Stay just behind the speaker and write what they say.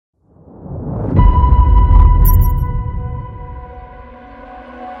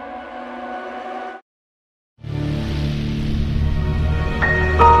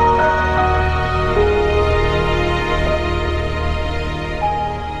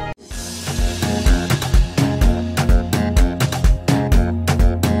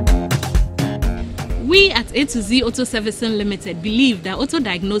A to Z Auto Servicing Limited believe that auto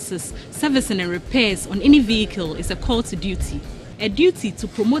diagnosis, servicing and repairs on any vehicle is a call to duty. A duty to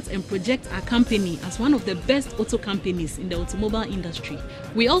promote and project our company as one of the best auto companies in the automobile industry.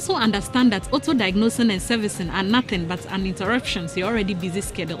 We also understand that auto diagnosing and servicing are nothing but an interruption to your already busy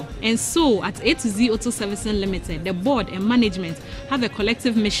schedule. And so, at A to Z Auto Servicing Limited, the board and management have a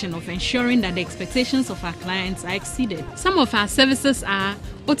collective mission of ensuring that the expectations of our clients are exceeded. Some of our services are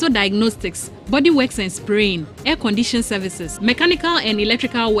auto diagnostics, body works and spraying, air condition services, mechanical and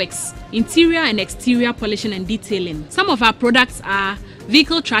electrical works, interior and exterior polishing and detailing. Some of our products are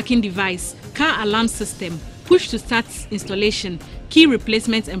vehicle tracking device, car alarm system, push-to-start installation, key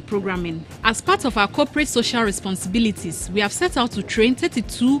replacement and programming. As part of our corporate social responsibilities, we have set out to train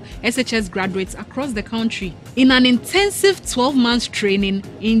 32 SHS graduates across the country in an intensive 12-month training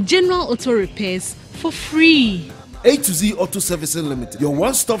in general auto repairs for free. A to Z Auto Servicing Limited, your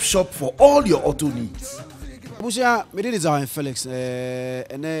one-stop shop for all your auto needs. Pûśšy, my name is Zionfelix,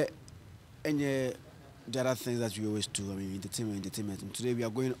 and the other things that we always do, I mean, entertainment. And today we are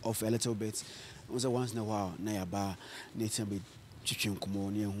going off a little bit. Once in a while, Nayaba, Nathan be chicken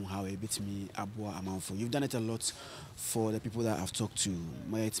come how a bit me abwa amount for. You've done it a lot for the people that I've talked to.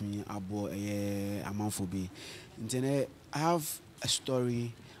 My me abwa amount for be. And I have a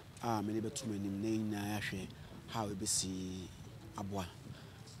story. Many better name how we see abwa.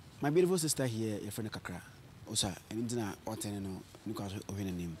 My beautiful sister here, your friend Kakra. Osa, and Indina or Tenno, because of her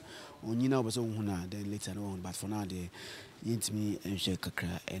name. Only now was on then later on, but for now, they yint me and share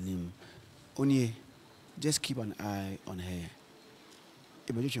Kakra and him. Only just keep an eye on her.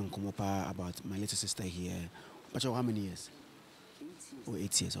 Evolution come up about my little sister here. But how many years? 8 years. Oh,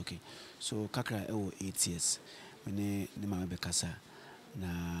 8 years, okay. So Kakra 8 years. When the mama bekasa na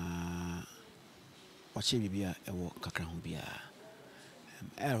wache bibia ewo Kakra hobia.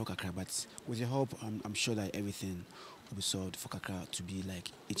 Kakra, but with your help, I'm sure that everything will be solved for Kakra to be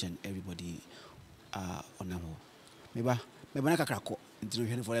like each and everybody on them. Maybe na Kakra ko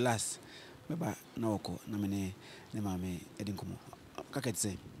until for the last. Maybe na oko na mene ne mame edin komo. Kakra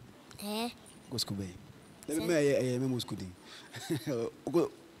say. Go school be. Let me me school din.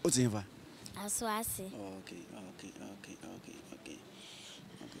 Go otinva. Aswasi. Okay.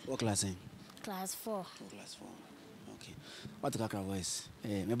 What class in? Class 4. Class 4. Okay. What Kakra voice?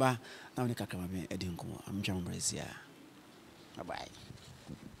 Maybe na me Kakra mame edin komo. I'm trying to brace ya. Bye.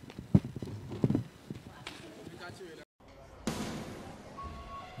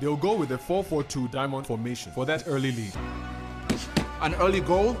 They'll go with a 4-4-2 diamond formation for that early lead. An early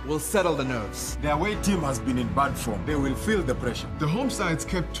goal will settle the nerves. Their away team has been in bad form. They will feel the pressure. The home sides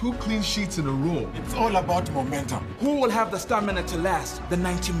kept 2 clean sheets in a row. It's all about momentum. Who will have the stamina to last the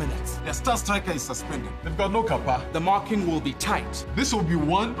 90 minutes? Their star striker is suspended. They've got no kappa. The marking will be tight. This will be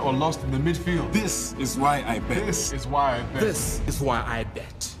won or lost in the midfield. This is why I bet. This is why I bet. This is why I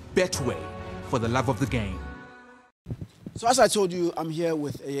bet. Betway, for the love of the game. So as I told you, I'm here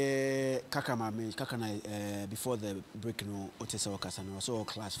with Kakra before the break, Otesa Wakasano. So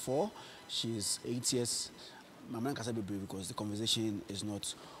class 4, she's 8 years. My man can be brief because the conversation is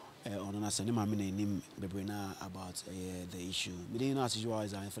not on us. I'm name about the issue. As usual,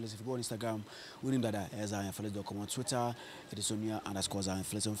 is Zionfelix. If you go on Instagram, we name that as Zionfelix.com. On Twitter, it is Sonia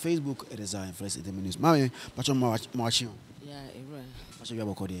 _Zionfelix. On Facebook, it is Zionfelix. It is Mami. Pacho Marchio. Yeah, right. Pacho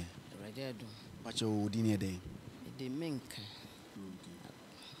Yabokodi. Right. Pacho Dinia Day. The mink.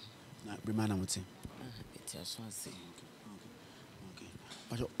 Na Brimana would say. It's a swansea. Okay.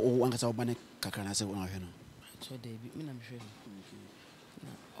 But one gets out by Kakana say, "One of you." So they be me, I'm sure.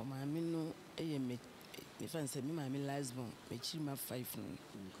 Oh, my mino, if I say me, my Lisbon, which is my 5.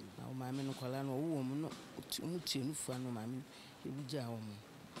 Now, my men, Colano, woman, Muti, no fun, no mammy, you would jar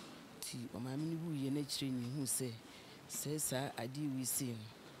tea, or my mini woo, your nature, who say, sir, I do we see him.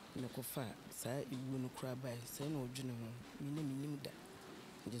 No coffee, sir, you will not cry by, say no general, me name that.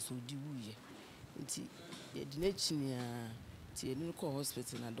 Just would do ye. The nature near the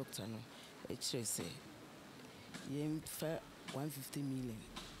hospital and a doctor, no, say, ye fair 150 million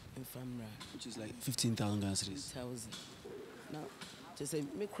in family, which is like 15,000 Ghana cedis. Now, just say,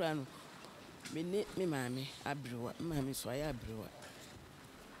 me crown, me mammy, I brew, mammy, so I brew.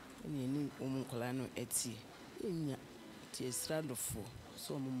 And you need woman colano at sea. In ya, tis rather for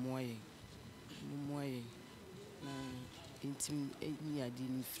so more. Intim me I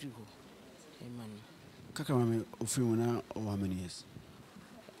didn't free ho. Amen. Kakra free now or how many years?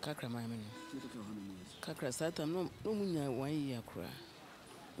 Kakra mammy. Kakra Satam no munya 1 year cry.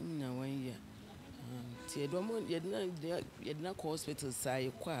 Munya 1 year. Tiedomon yet not hospital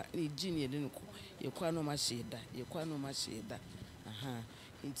say qua ni genie didn't co. You qua no machida, you qua no machida. Aha.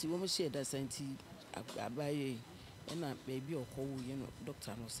 Into woman shade that senti abaye na baby or call you know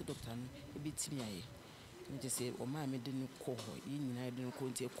doctor no see doctor no e bit me aye just say o ma me de no call yin na de no call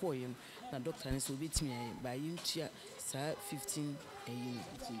nti call yin na doctor no so bit me aye ba yin tua sa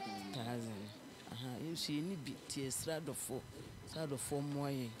 15,000 yin she ni bi ti extra do for mo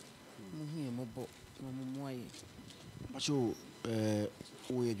aye mu hu e mo bo mo aye but you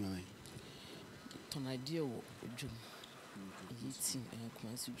wo ye dwan ton idea wo djum yitin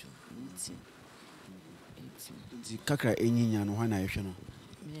kuma su djum yitin the kakra enyinya no hwana ehwe no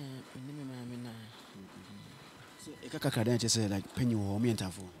me na so e kakra dan say like penny wo me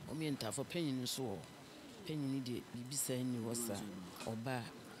ntafo penny no so penny ni de bibisa ni wo sa oba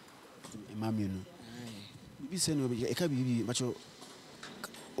mami no bibisa no e ka bibi macho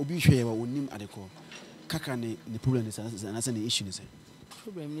obi hwe wa wonim adeko kakra ne problem is na say the issue is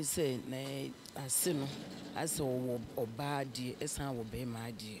problem ni say na ase no ase wo oba de esan wo be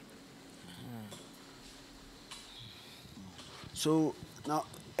ma de. So now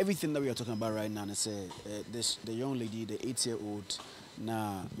everything that we are talking about right now, is the young lady, the 8-year-old,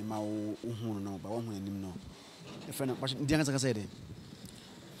 na mima uhu no, but one him no. The friend, but the answer said it.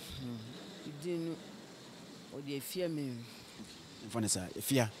 Didn't or the fear me. In front of her,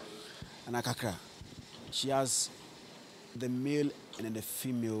 fear, and akakra. She has the male and then the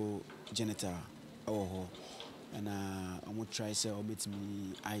female genital. Oh, and I'm gonna try say or meet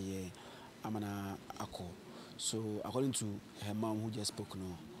me. I'm gonna ako. So according to her mom who just spoke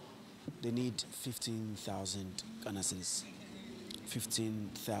now, they need 15,000 Ghana cedis.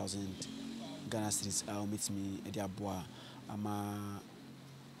 15,000 Ghana cedis. I'll meet me at the bois. I'm a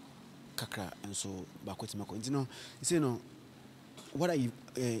kakra and so back with Mako. You know, you say no. What are you?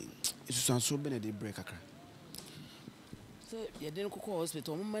 It's so bad they break kakra. So you didn't go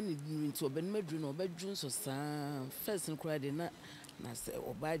hospital. My money into a bedroom or bedroom so first and cried na say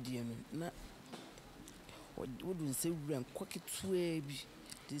or bad na. Wouldn't say we are quack it to a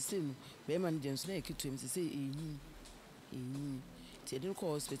the same. Beman James Lake to him to say, didn't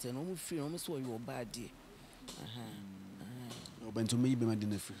call hospital and almost free, almost what you were bad. But to me, be my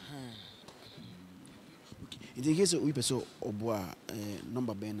dinner free. In the case of we so Oboa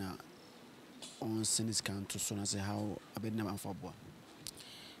number banner on Senate count to so as how a bed number for boy.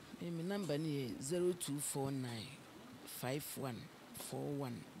 My number near 0249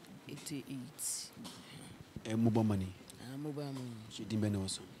 514188. Mobile money. Mobile money. She didn't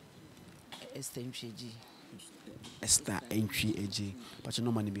also. Esther entry AG. But you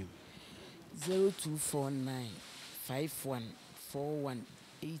know money be 0249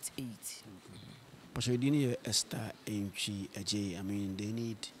 514188. But you didn't hear Esther entry AG. I mean, they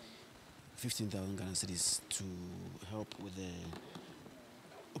need 15,000 Ghana cedis to help with the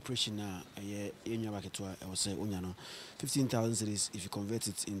operation now. I will say 15,000 cedis if you convert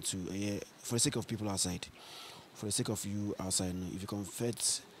it into for the sake of people outside. For the sake of you outside, no, if you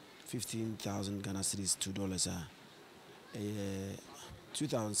convert 15,000 Ghana cedis to dollars,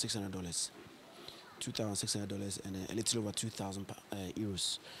 $2,600, $2,600, and a little over 2,000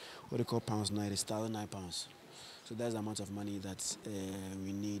 euros. What they call pounds now is £1,009. So that's the amount of money that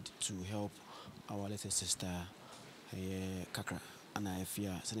we need to help our little sister, Kakra. And I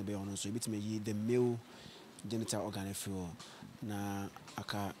fear send be on so bit me the male genital organ feel na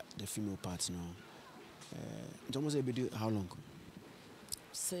aka the female parts no almost a bit how long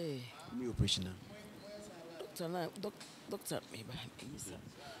say me operation doctor me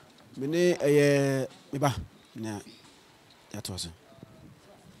ba na that was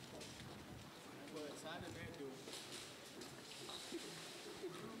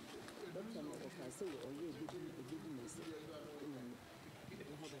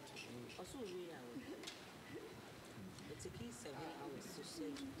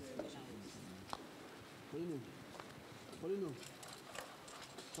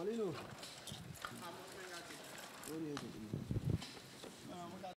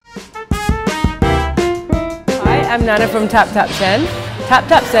Hi, I'm Nana from TapTapSend.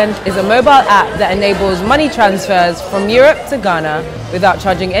 TapTapSend is a mobile app that enables money transfers from Europe to Ghana without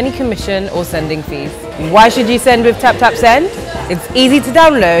charging any commission or sending fees. Why should you send with TapTapSend? It's easy to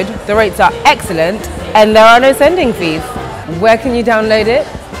download, the rates are excellent, and there are no sending fees. Where can you download it?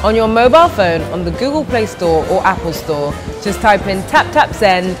 On your mobile phone on the Google Play Store or Apple Store. Just type in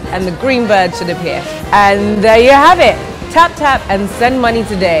TapTapSend and the green bird should appear. And there you have it. Tap tap and send money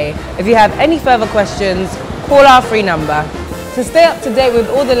today. If you have any further questions, call our free number. To stay up to date with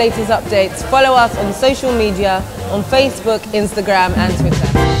all the latest updates, follow us on social media on Facebook, Instagram and Twitter.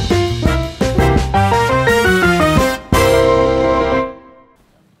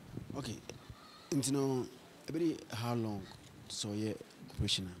 Okay, how long? So yeah,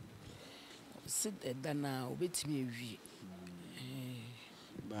 operation. sit dana obetimi ewie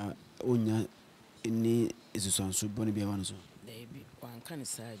ba onya ni isusansu boni bia wanu so dey bi wan kan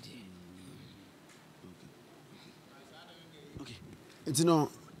side okay it's no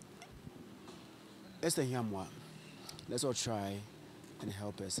let's hear more. Let's all try and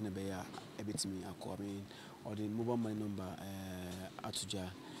help us in a bear a bit me I mean or the mobile money number atuja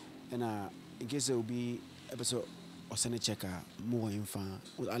and in case there will be episode or send a checker more infant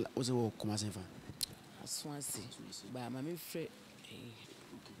was a walk commerce infant. Swansea but my friend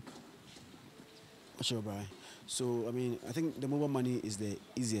sure, Brian. So I mean I think the mobile money is the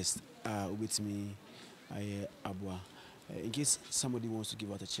easiest with me Abua. In case somebody wants to give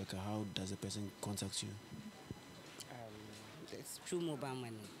out a checker, how does the person contact you? It's through mobile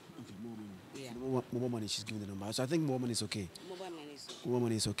money. Okay, mobile money. Yeah. Mobile money, she's giving the number. So I think mobile money is okay. Mobile money is okay. Mobile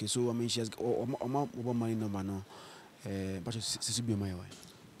money is okay. So I mean, she has mobile money number now. But she should be my way.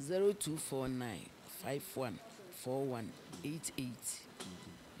 0249 514188.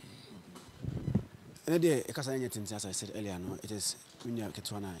 And then because I as I said earlier, no, it is when you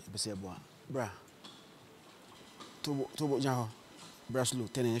get one eye, say bra. Tobo jaho braslo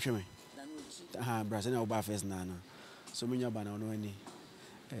 10 and feme bras na oba first na no so me nyaba na no any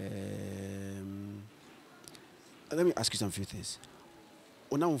let me ask you some few things.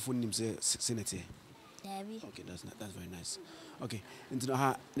 Ona won phone name say senator Debbie. Okay, that's very nice. Okay, into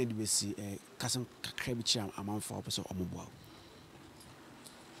ha need be see kasam kakra bi chia amount for person omobo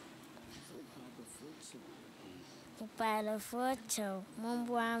Papa photo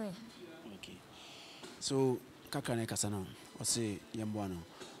momboami. okay so kakra na kasa no o say yembo no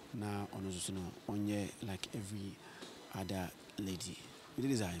na ono so no onye like every other lady. We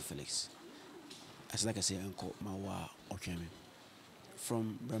did Zionfelix. As like I say uncle mawa otweme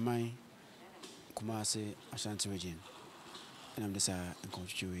from Bramai Kumasi Ashanti region, and I'm just in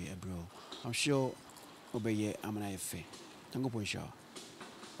Constitution bro. I'm sure obey I'm an IFA. Tango Pûśšy.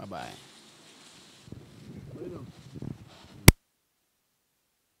 Bye bye.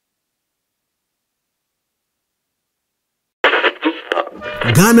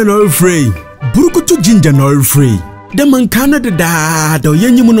 Ghana no free. Burukutu ginger no free. The man Canada da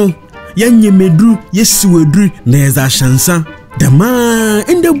yenyimuno. Yanyemedru yesiwedru neza shansa. The man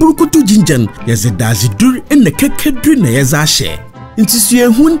in the burukutu ginger yezidazidur in the kekedru neza she. Intisue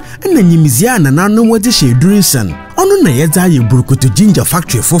hun na nyimizia na nanu wode she durinsan. Ono na yeza ye burukutu ginger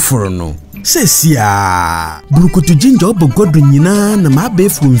factory foforo no. Sesia burukutu ginger obogodu nyina na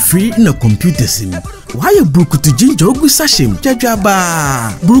mabefu mfiri na computer sim. Why burukutu ginger ogu sashim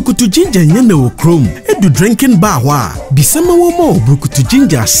jajaba burukutu ginger nyene wo chrome edu drinking bar wa bisama wo mo burukutu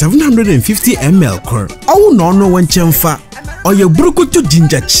ginger 750 ml kor owu no no wanchemfa oye burukutu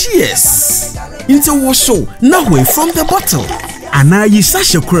ginger cheers into wo so na way from the bottle ana yi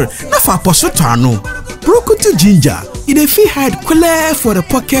sachet kor na fa posoto ano burukutu ginger it dey feel hard clear for the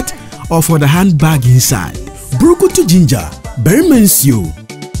pocket or for the handbag inside burukutu ginger bermensio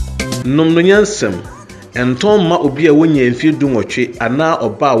nomno nyansem enton ma obi a wonya mfi dunwotwe ana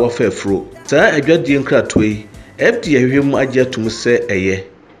oba a wafafro saa adwadie nkratoi FD ahwem agye atum se eye